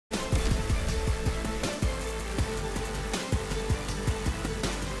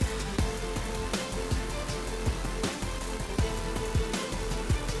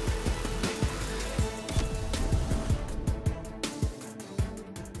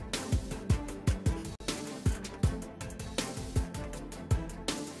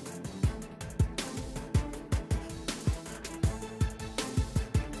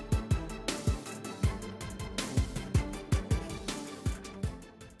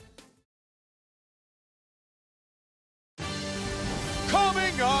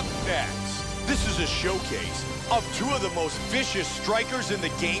a showcase of two of the most vicious strikers in the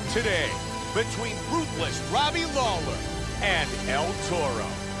game today, between ruthless Robbie Lawler and El Toro.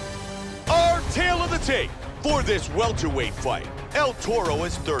 Our tale of the tape for this welterweight fight. El Toro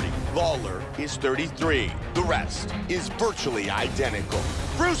is 30, Lawler is 33. The rest is virtually identical.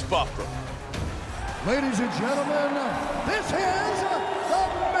 Bruce Buffer. Ladies and gentlemen, this is the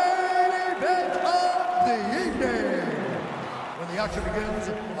main event of the evening. When the action begins,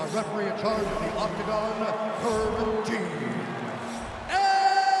 a referee in charge of the octagon, Herb G. And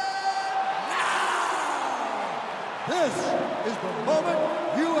now, this is the moment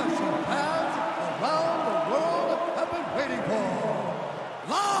UFC fans around the world have been waiting for.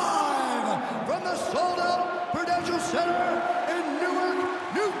 Live from the sold-out Prudential Center in Newark,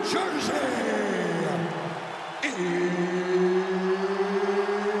 New Jersey.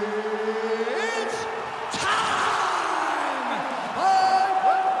 It's time!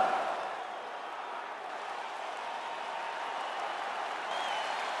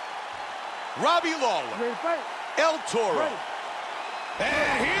 Robbie Lawler, El Toro,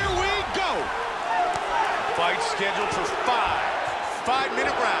 and here we go. Fight scheduled for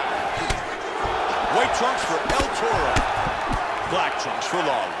 5-minute rounds. White trunks for El Toro, black trunks for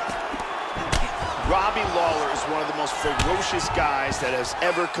Lawler. Robbie Lawler is one of the most ferocious guys that has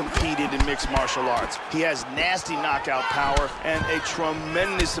ever competed in mixed martial arts. He has nasty knockout power and a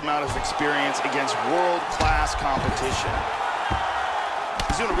tremendous amount of experience against world-class competition.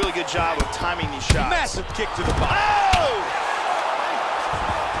 He's doing a really good job of timing these shots. Massive kick to the body. Oh!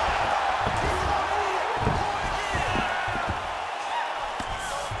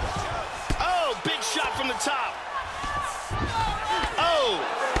 Oh, big shot from the top. Oh!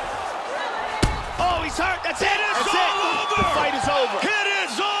 Oh, he's hurt. That's it. That's it. The fight is over. It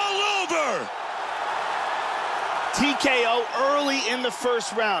is all over. TKO early in the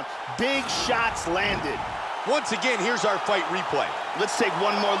first round. Big shots landed. Once again, here's our fight replay. Let's take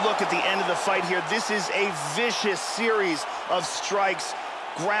one more look at the end of the fight here. This is a vicious series of strikes,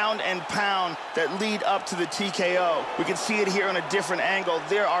 ground and pound, that lead up to the TKO. We can see it here on a different angle.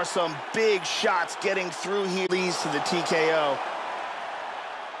 There are some big shots getting through here. Leads to the TKO.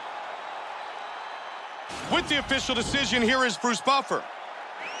 With the official decision, here is Bruce Buffer.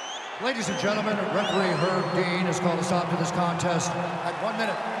 Ladies and gentlemen, referee Herb Dean has called us out to this contest at 1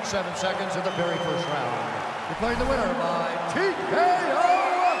 minute, 7 seconds of the very first round. Declaring the winner by TKO,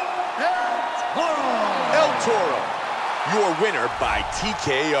 El Toro. El Toro, your winner by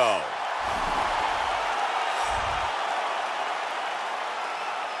TKO.